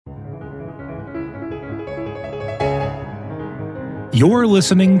You're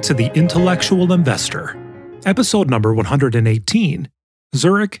listening to The Intellectual Investor, episode number 118,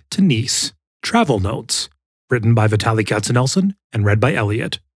 Zurich to Nice, Travel Notes, written by Vitaliy.He and read by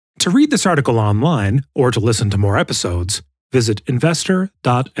Elliot. To read this article online or to listen to more episodes, visit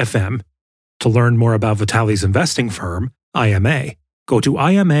investor.fm. To learn more about Vitaliy's investing firm, IMA, go to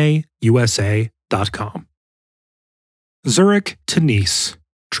imausa.com. Zurich to Nice,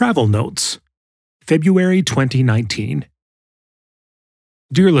 Travel Notes, February 2019.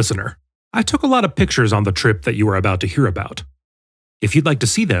 Dear listener, I took a lot of pictures on the trip that you are about to hear about. If you'd like to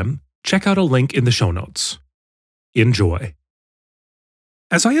see them, check out a link in the show notes. Enjoy.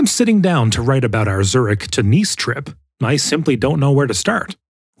 As I am sitting down to write about our Zurich to Nice trip, I simply don't know where to start,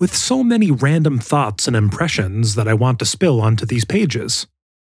 with so many random thoughts and impressions that I want to spill onto these pages.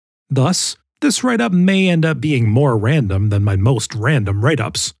 Thus, this write-up may end up being more random than my most random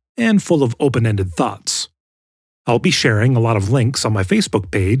write-ups, and full of open-ended thoughts. I'll be sharing a lot of links on my Facebook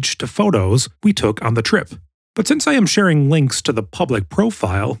page to photos we took on the trip. But since I am sharing links to the public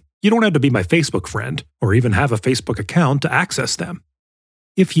profile, you don't have to be my Facebook friend or even have a Facebook account to access them.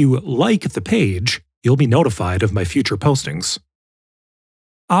 If you like the page, you'll be notified of my future postings.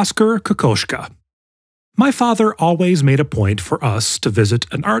 Oskar Kokoschka. My father always made a point for us to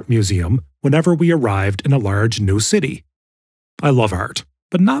visit an art museum whenever we arrived in a large new city. I love art,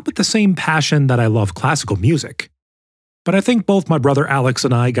 but not with the same passion that I love classical music. But I think both my brother Alex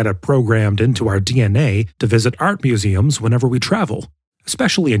and I got it programmed into our DNA to visit art museums whenever we travel,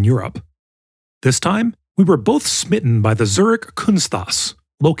 especially in Europe. This time, we were both smitten by the Zurich Kunsthaus,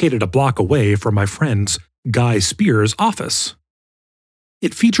 located a block away from my friend's Guy Speer's office.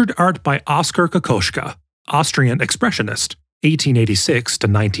 It featured art by Oskar Kokoschka, Austrian expressionist, 1886 to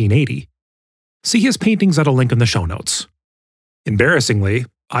 1980. See his paintings at a link in the show notes. Embarrassingly,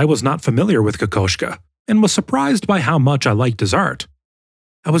 I was not familiar with Kokoschka, and was surprised by how much I liked his art.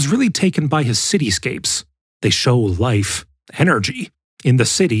 I was really taken by his cityscapes. They show life, energy, in the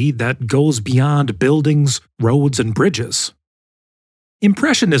city that goes beyond buildings, roads, and bridges.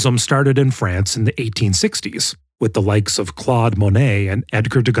 Impressionism started in France in the 1860s, with the likes of Claude Monet and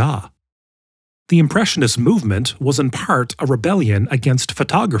Edgar Degas. The Impressionist movement was in part a rebellion against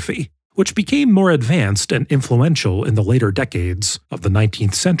photography, which became more advanced and influential in the later decades of the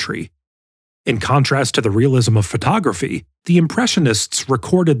 19th century. In contrast to the realism of photography, the Impressionists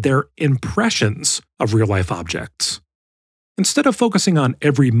recorded their impressions of real-life objects. Instead of focusing on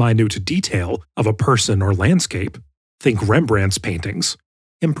every minute detail of a person or landscape, think Rembrandt's paintings,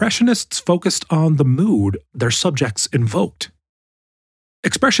 Impressionists focused on the mood their subjects invoked.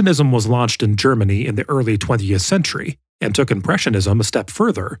 Expressionism was launched in Germany in the early 20th century and took Impressionism a step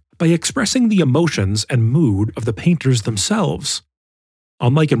further by expressing the emotions and mood of the painters themselves.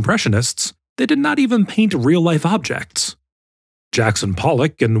 Unlike Impressionists, they did not even paint real-life objects. Jackson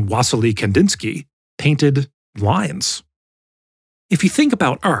Pollock and Wassily Kandinsky painted lines. If you think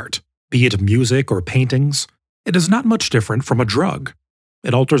about art, be it music or paintings, it is not much different from a drug.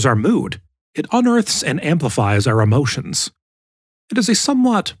 It alters our mood. It unearths and amplifies our emotions. It is a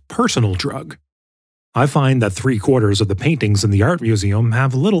somewhat personal drug. I find that 3/4 of the paintings in the art museum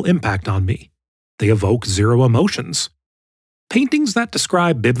have little impact on me. They evoke zero emotions. Paintings that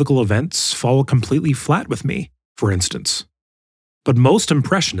describe biblical events fall completely flat with me, for instance. But most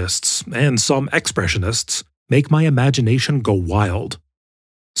Impressionists, and some Expressionists, make my imagination go wild.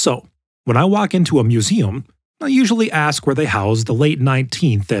 So, when I walk into a museum, I usually ask where they house the late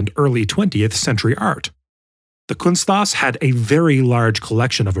 19th and early 20th century art. The Kunsthaus had a very large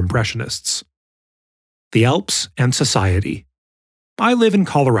collection of Impressionists. The Alps and society. I live in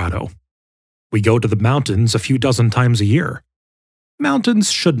Colorado. We go to the mountains a few dozen times a year.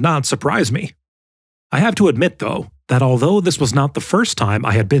 Mountains should not surprise me. I have to admit, though, that although this was not the first time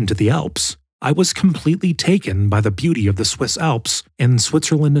I had been to the Alps, I was completely taken by the beauty of the Swiss Alps and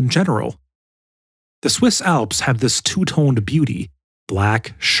Switzerland in general. The Swiss Alps have this two-toned beauty,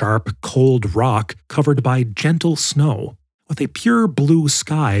 black, sharp, cold rock covered by gentle snow, with a pure blue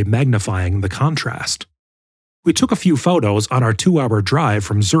sky magnifying the contrast. We took a few photos on our 2-hour drive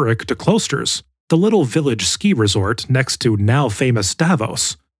from Zurich to Klosters, the little village ski resort next to now-famous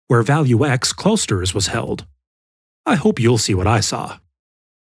Davos, where Value X Klosters was held. I hope you'll see what I saw.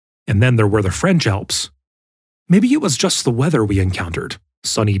 And then there were the French Alps. Maybe it was just the weather we encountered,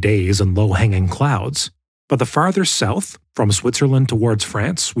 sunny days and low-hanging clouds, but the farther south, from Switzerland towards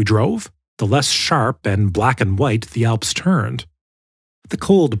France, we drove, the less sharp and black and white the Alps turned. The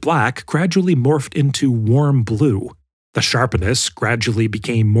cold black gradually morphed into warm blue, the sharpness gradually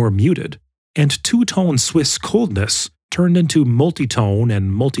became more muted, and two-tone Swiss coldness turned into multi-tone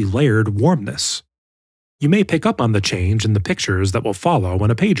and multi-layered warmness. You may pick up on the change in the pictures that will follow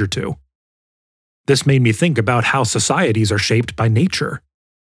in a page or two. This made me think about how societies are shaped by nature.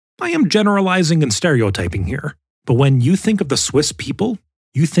 I am generalizing and stereotyping here, but when you think of the Swiss people,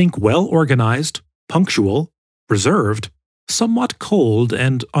 you think well-organized, punctual, reserved, somewhat cold,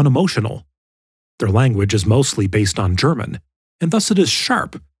 and unemotional. Their language is mostly based on German, and thus it is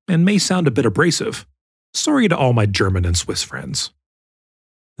sharp and may sound a bit abrasive. Sorry to all my German and Swiss friends.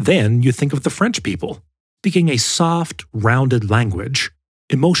 Then you think of the French people, speaking a soft, rounded language,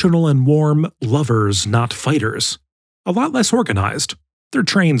 emotional and warm, lovers, not fighters. A lot less organized. Their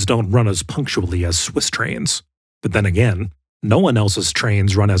trains don't run as punctually as Swiss trains. But then again, no one else's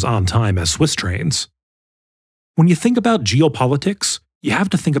trains run as on time as Swiss trains. When you think about geopolitics, you have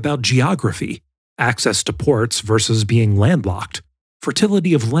to think about geography, access to ports versus being landlocked,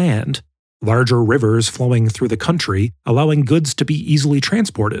 fertility of land, larger rivers flowing through the country allowing goods to be easily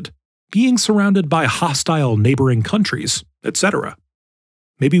transported, being surrounded by hostile neighboring countries, etc.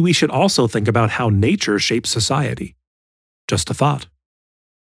 Maybe we should also think about how nature shapes society. Just a thought.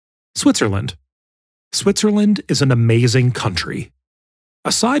 Switzerland. Switzerland is an amazing country.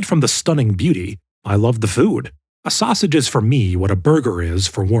 Aside from the stunning beauty, I love the food. A sausage is for me what a burger is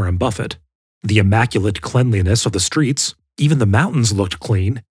for Warren Buffett. The immaculate cleanliness of the streets, even the mountains looked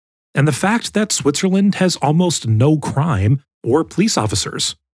clean, and the fact that Switzerland has almost no crime or police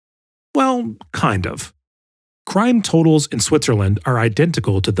officers. Well, kind of. Crime totals in Switzerland are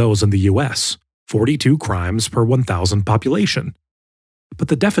identical to those in the US, 42 crimes per 1,000 population. But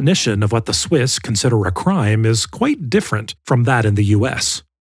the definition of what the Swiss consider a crime is quite different from that in the US.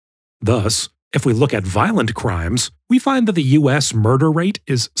 Thus, if we look at violent crimes, we find that the US murder rate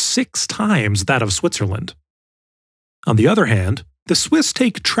is 6 times that of Switzerland. On the other hand, the Swiss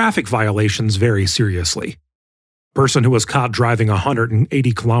take traffic violations very seriously. A person who was caught driving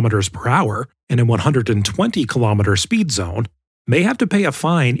 180 kilometers per hour in a 120 kilometer speed zone may have to pay a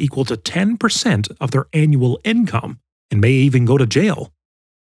fine equal to 10% of their annual income and may even go to jail.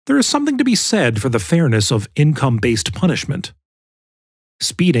 There is something to be said for the fairness of income-based punishment.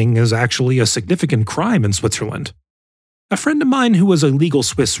 Speeding is actually a significant crime in Switzerland. A friend of mine who was a legal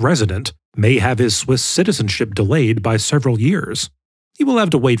Swiss resident may have his Swiss citizenship delayed by several years. He will have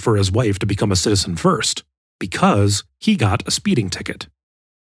to wait for his wife to become a citizen first, because he got a speeding ticket.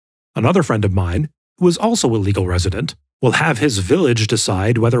 Another friend of mine, who is also a legal resident, will have his village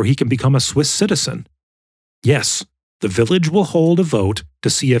decide whether he can become a Swiss citizen. Yes, the village will hold a vote to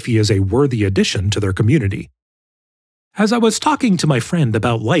see if he is a worthy addition to their community. As I was talking to my friend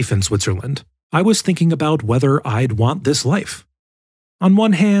about life in Switzerland, I was thinking about whether I'd want this life. On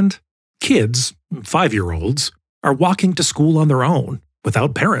one hand, kids, 5-year-olds, are walking to school on their own,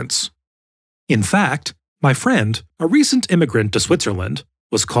 without parents. In fact, my friend, a recent immigrant to Switzerland,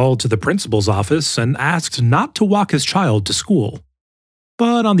 was called to the principal's office and asked not to walk his child to school.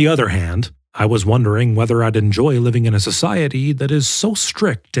 But on the other hand, I was wondering whether I'd enjoy living in a society that is so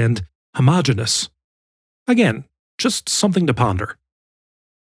strict and homogeneous. Again, just something to ponder.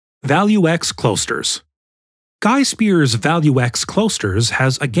 Value X Cloisters. Guy Spear's Value X Cloisters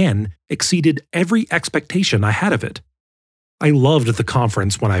has again exceeded every expectation I had of it. I loved the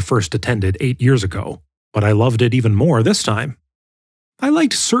conference when I first attended 8 years ago, but I loved it even more this time. I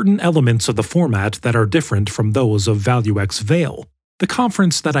liked certain elements of the format that are different from those of Value X Veil, the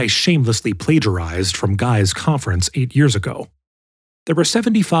conference that I shamelessly plagiarized from Guy's conference 8 years ago. There were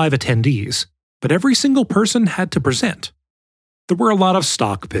 75 attendees, but every single person had to present. There were a lot of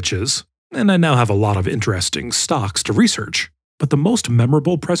stock pitches, and I now have a lot of interesting stocks to research, but the most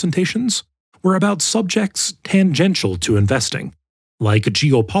memorable presentations were about subjects tangential to investing, like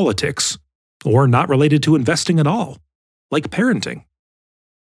geopolitics, or not related to investing at all, like parenting.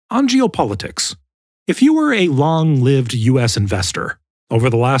 On geopolitics, if you were a long-lived US investor, over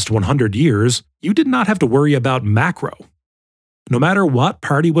the last 100 years, you did not have to worry about macro. No matter what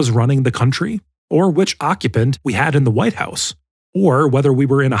party was running the country, or which occupant we had in the White House, or whether we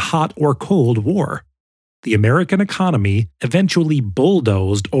were in a hot or cold war, the American economy eventually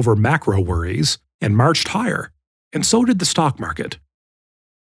bulldozed over macro worries and marched higher, and so did the stock market.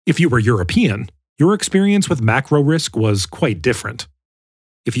 If you were European, your experience with macro risk was quite different.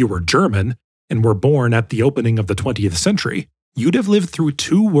 If you were German and were born at the opening of the 20th century, you'd have lived through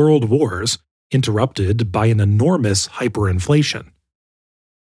 2 world wars interrupted by an enormous hyperinflation.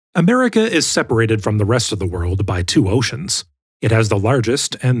 America is separated from the rest of the world by 2 oceans. It has the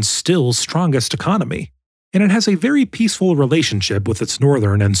largest and still strongest economy, and it has a very peaceful relationship with its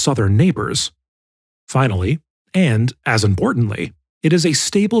northern and southern neighbors. Finally, and as importantly, it is a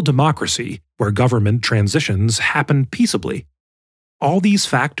stable democracy where government transitions happen peaceably. All these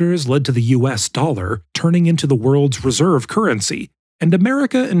factors led to the US dollar turning into the world's reserve currency, and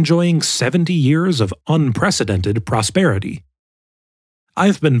America enjoying 70 years of unprecedented prosperity.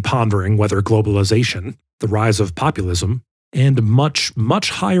 I've been pondering whether globalization, the rise of populism, and much,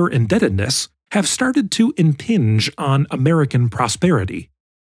 much higher indebtedness have started to impinge on American prosperity.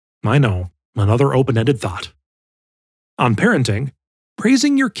 I know, another open-ended thought. On parenting,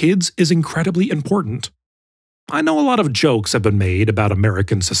 praising your kids is incredibly important. I know a lot of jokes have been made about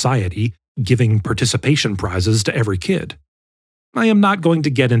American society giving participation prizes to every kid. I am not going to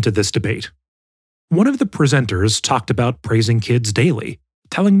get into this debate. One of the presenters talked about praising kids daily,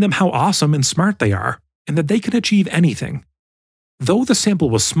 telling them how awesome and smart they are, and that they can achieve anything. Though the sample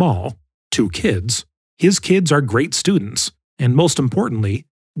was small, 2 kids, his kids are great students, and most importantly,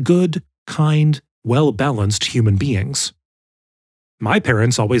 good, kind, well-balanced human beings. My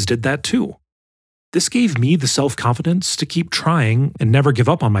parents always did that too. This gave me the self-confidence to keep trying and never give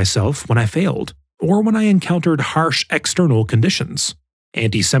up on myself when I failed, or when I encountered harsh external conditions,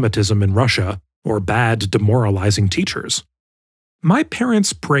 anti-Semitism in Russia, or bad, demoralizing teachers. My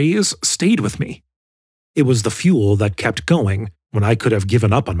parents' praise stayed with me. It was the fuel that kept going when I could have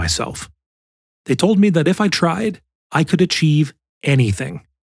given up on myself. They told me that if I tried, I could achieve anything.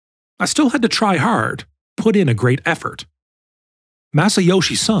 I still had to try hard, put in a great effort.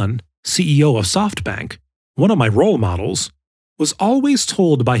 Masayoshi Son, CEO of SoftBank, one of my role models, was always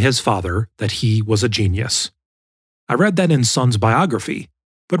told by his father that he was a genius. I read that in Son's biography,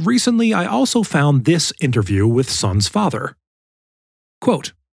 but recently I also found this interview with Son's father.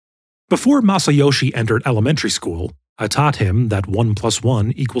 Quote, "Before Masayoshi entered elementary school, I taught him that 1 +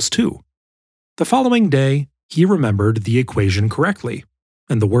 1 = 2. The following day, he remembered the equation correctly,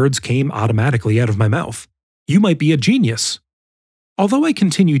 and the words came automatically out of my mouth. You might be a genius. Although I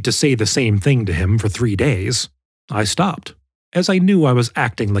continued to say the same thing to him for 3 days, I stopped, as I knew I was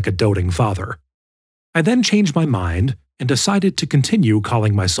acting like a doting father. I then changed my mind and decided to continue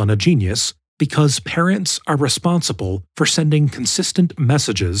calling my son a genius because parents are responsible for sending consistent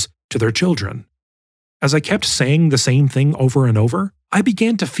messages to their children. As I kept saying the same thing over and over, I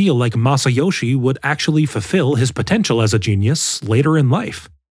began to feel like Masayoshi would actually fulfill his potential as a genius later in life.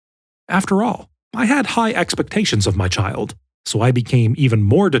 After all, I had high expectations of my child, so I became even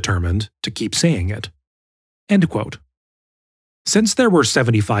more determined to keep saying it." End quote. Since there were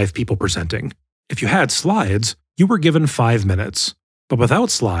 75 people presenting, if you had slides, you were given 5 minutes, but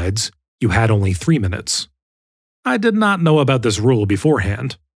without slides, you had only 3 minutes. I did not know about this rule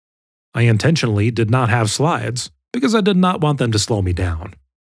beforehand. I intentionally did not have slides because I did not want them to slow me down.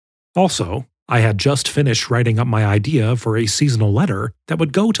 Also, I had just finished writing up my idea for a seasonal letter that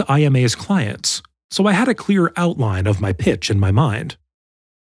would go to IMA's clients, so I had a clear outline of my pitch in my mind.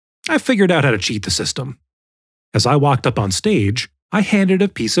 I figured out how to cheat the system. As I walked up on stage, I handed a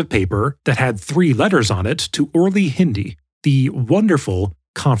piece of paper that had 3 letters on it to Charlie, the wonderful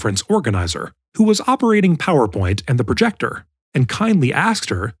conference organizer, who was operating PowerPoint and the projector, and kindly asked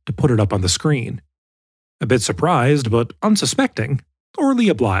her to put it up on the screen. A bit surprised but unsuspecting, Charlie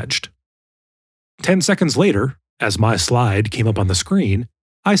obliged. 10 seconds later, as my slide came up on the screen,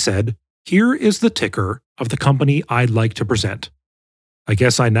 I said, "Here is the ticker of the company I'd like to present. I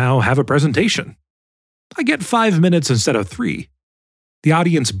guess I now have a presentation. I get 5 minutes instead of 3. The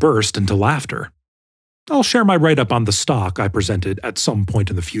audience burst into laughter. I'll share my write-up on the stock I presented at some point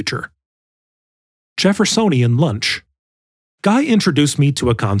in the future. Jeffersonian lunch. Guy introduced me to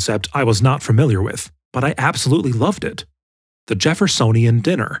a concept I was not familiar with, but I absolutely loved it. The Jeffersonian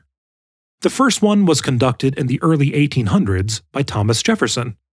dinner. The first one was conducted in the early 1800s by Thomas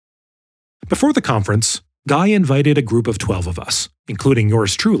Jefferson. Before the conference, Guy invited a group of 12 of us, including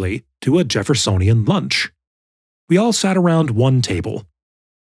yours truly, to a Jeffersonian lunch. We all sat around one table.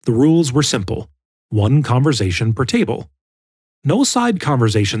 The rules were simple: 1 conversation per table. No side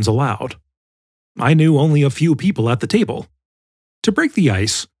conversations allowed. I knew only a few people at the table. To break the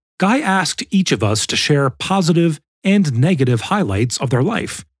ice, Guy asked each of us to share positive and negative highlights of their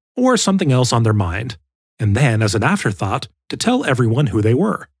life, or something else on their mind, and then, as an afterthought, to tell everyone who they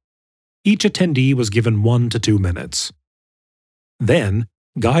were. Each attendee was given 1 to 2 minutes. Then,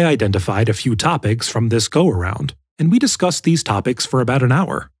 Guy identified a few topics from this go-around, and we discussed these topics for about an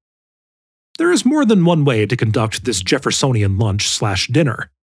hour. There is more than one way to conduct this Jeffersonian lunch/dinner.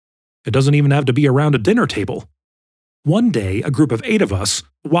 It doesn't even have to be around a dinner table. One day, a group of 8 of us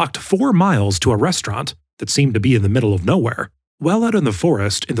walked 4 miles to a restaurant that seemed to be in the middle of nowhere, well out in the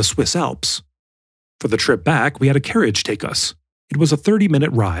forest in the Swiss Alps. For the trip back, we had a carriage take us. It was a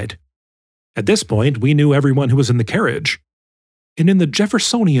 30-minute ride. At this point, we knew everyone who was in the carriage. And in the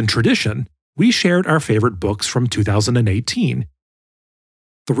Jeffersonian tradition, we shared our favorite books from 2018.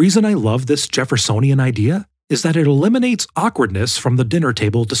 The reason I love this Jeffersonian idea is that it eliminates awkwardness from the dinner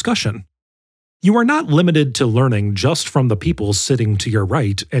table discussion. You are not limited to learning just from the people sitting to your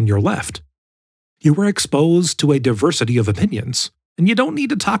right and your left. You are exposed to a diversity of opinions, and you don't need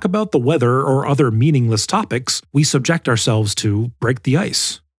to talk about the weather or other meaningless topics we subject ourselves to break the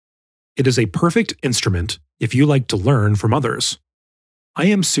ice. It is a perfect instrument if you like to learn from others. I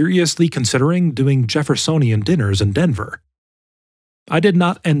am seriously considering doing Jeffersonian dinners in Denver. I did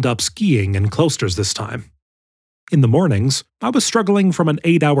not end up skiing in Cloisters this time. In the mornings, I was struggling from an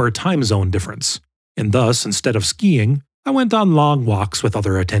 8-hour time zone difference, and thus, instead of skiing, I went on long walks with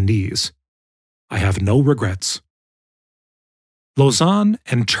other attendees. I have no regrets. Lausanne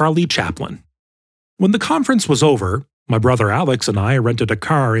and Charlie Chaplin. When the conference was over, my brother Alex and I rented a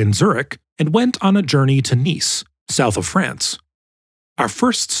car in Zurich and went on a journey to Nice, south of France. Our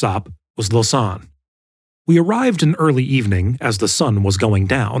first stop was Lausanne. We arrived in early evening as the sun was going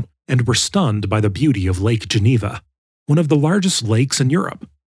down and were stunned by the beauty of Lake Geneva, one of the largest lakes in Europe,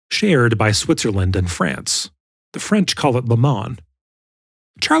 shared by Switzerland and France. The French call it Le Mans.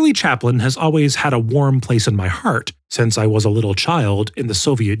 Charlie Chaplin has always had a warm place in my heart since I was a little child in the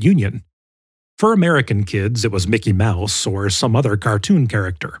Soviet Union. For American kids, it was Mickey Mouse or some other cartoon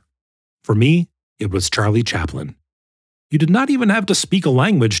character. For me, it was Charlie Chaplin. You did not even have to speak a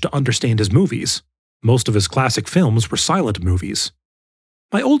language to understand his movies. Most of his classic films were silent movies.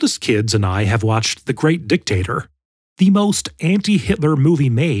 My oldest kids and I have watched The Great Dictator, the most anti-Hitler movie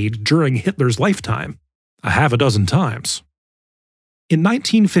made during Hitler's lifetime, half a dozen times. In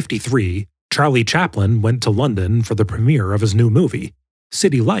 1953, Charlie Chaplin went to London for the premiere of his new movie,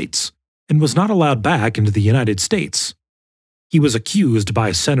 City Lights, and was not allowed back into the United States. He was accused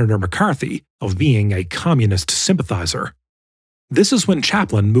by Senator McCarthy of being a communist sympathizer. This is when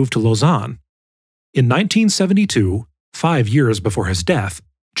Chaplin moved to Lausanne. In 1972, 5 years before his death,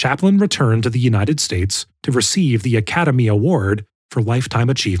 Chaplin returned to the United States to receive the Academy Award for Lifetime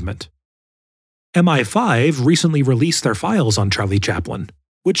Achievement. MI5 recently released their files on Charlie Chaplin,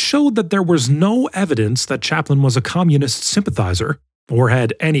 which showed that there was no evidence that Chaplin was a communist sympathizer or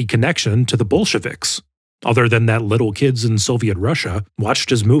had any connection to the Bolsheviks, other than that little kids in Soviet Russia watched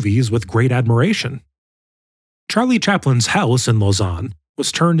his movies with great admiration. Charlie Chaplin's house in Lausanne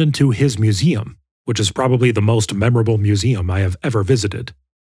was turned into his museum, which is probably the most memorable museum I have ever visited.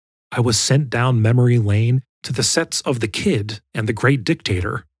 I was sent down memory lane to the sets of The Kid and The Great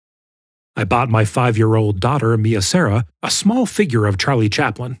Dictator. I bought my 5-year-old daughter, Mia Sarah, a small figure of Charlie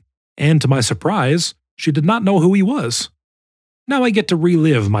Chaplin, and to my surprise, she did not know who he was. Now I get to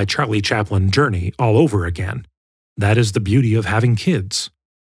relive my Charlie Chaplin journey all over again. That is the beauty of having kids.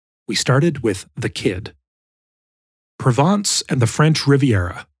 We started with The Kid. Provence and the French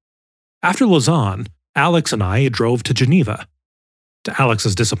Riviera. After Lausanne, Alex and I drove to Geneva. To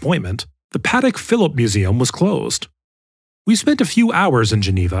Alex's disappointment, the Patek Philippe Museum was closed. We spent a few hours in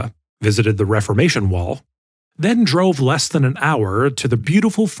Geneva, visited the Reformation Wall, then drove less than an hour to the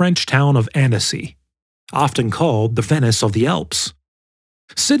beautiful French town of Annecy, often called the Venice of the Alps.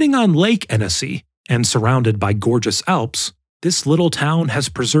 Sitting on Lake Annecy and surrounded by gorgeous Alps, this little town has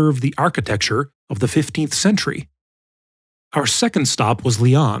preserved the architecture of the 15th century. Our second stop was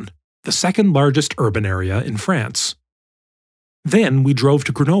Lyon, the second largest urban area in France. Then we drove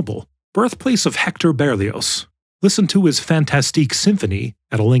to Grenoble, birthplace of Hector Berlioz, listened to his Fantastique Symphony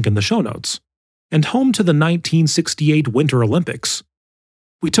at a link in the show notes, and home to the 1968 Winter Olympics.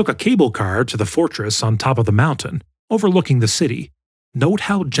 We took a cable car to the fortress on top of the mountain, overlooking the city. Note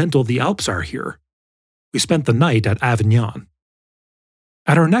how gentle the Alps are here. We spent the night at Avignon.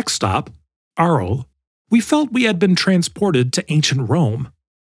 At our next stop, Arles, we felt we had been transported to ancient Rome.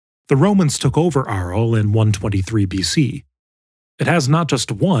 The Romans took over Arles in 123 BC. It has not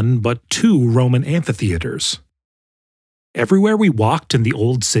just one, but 2 Roman amphitheaters. Everywhere we walked in the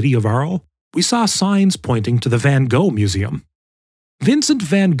old city of Arles, we saw signs pointing to the Van Gogh Museum. Vincent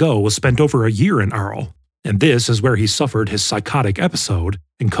van Gogh spent over a year in Arles, and this is where he suffered his psychotic episode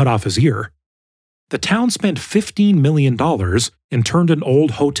and cut off his ear. The town spent $15 million and turned an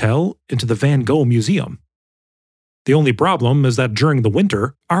old hotel into the Van Gogh Museum. The only problem is that during the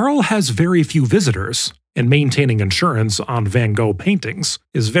winter, Arles has very few visitors, and maintaining insurance on Van Gogh paintings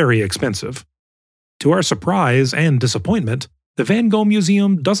is very expensive. To our surprise and disappointment, the Van Gogh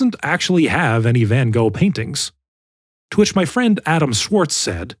Museum doesn't actually have any Van Gogh paintings. To which my friend Adam Schwartz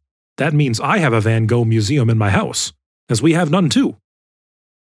said, "That means I have a Van Gogh museum in my house, as we have none too."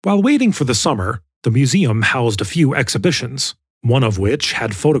 While waiting for the summer, the museum housed a few exhibitions, one of which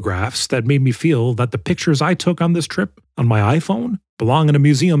had photographs that made me feel that the pictures I took on this trip on my iPhone belong in a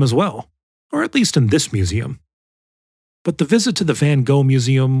museum as well, or at least in this museum. But the visit to the Van Gogh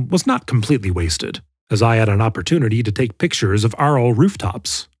Museum was not completely wasted, as I had an opportunity to take pictures of Arles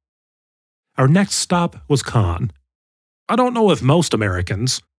rooftops. Our next stop was Cannes. I don't know if most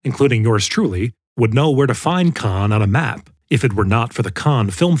Americans, including yours truly, would know where to find Cannes on a map if it were not for the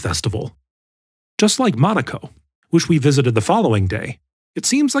Cannes Film Festival. Just like Monaco, which we visited the following day, it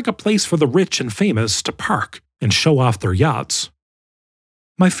seems like a place for the rich and famous to park and show off their yachts.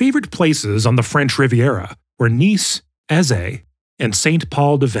 My favorite places on the French Riviera were Nice, Èze, and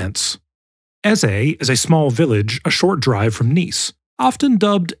Saint-Paul-de-Vence. Èze is a small village a short drive from Nice, often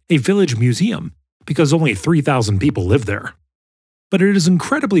dubbed a village museum because only 3,000 people live there. But it is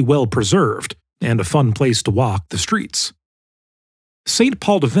incredibly well preserved and a fun place to walk the streets.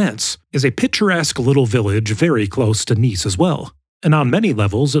 Saint-Paul-de-Vence is a picturesque little village very close to Nice as well, and on many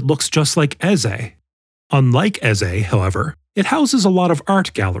levels it looks just like Èze. Unlike Èze, however, it houses a lot of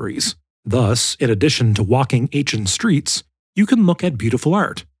art galleries. Thus, in addition to walking ancient streets, you can look at beautiful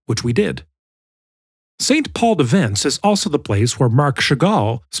art, which we did. Saint-Paul-de-Vence is also the place where Marc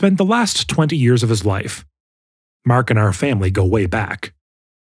Chagall spent the last 20 years of his life. Marc and our family go way back.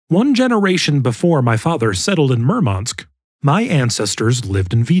 One generation before my father settled in Murmansk, my ancestors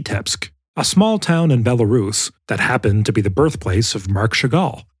lived in Vitebsk, a small town in Belarus that happened to be the birthplace of Marc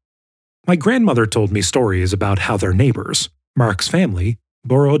Chagall. My grandmother told me stories about how their neighbors, Marc's family,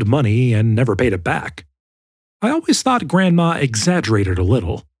 borrowed money and never paid it back. I always thought Grandma exaggerated a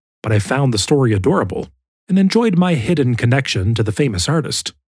little, but I found the story adorable and enjoyed my hidden connection to the famous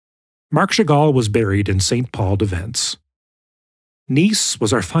artist. Marc Chagall was buried in Saint-Paul-de-Vence. Nice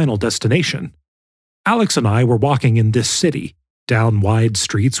was our final destination. Alex and I were walking in this city, down wide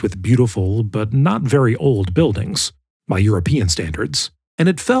streets with beautiful but not very old buildings, by European standards, and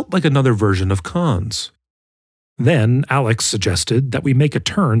it felt like another version of Cannes. Then Alex suggested that we make a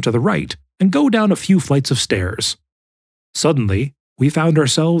turn to the right and go down a few flights of stairs. Suddenly, we found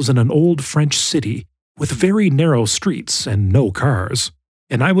ourselves in an old French city with very narrow streets and no cars,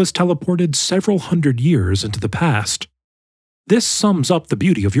 and I was teleported several hundred years into the past. This sums up the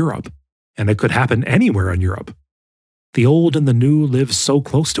beauty of Europe, and it could happen anywhere in Europe. The old and the new live so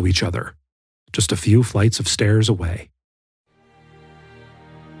close to each other, just a few flights of stairs away.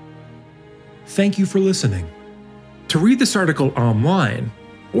 Thank you for listening. To read this article online,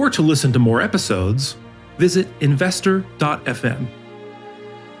 or to listen to more episodes, visit investor.fm.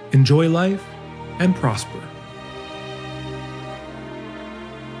 Enjoy life and prosper.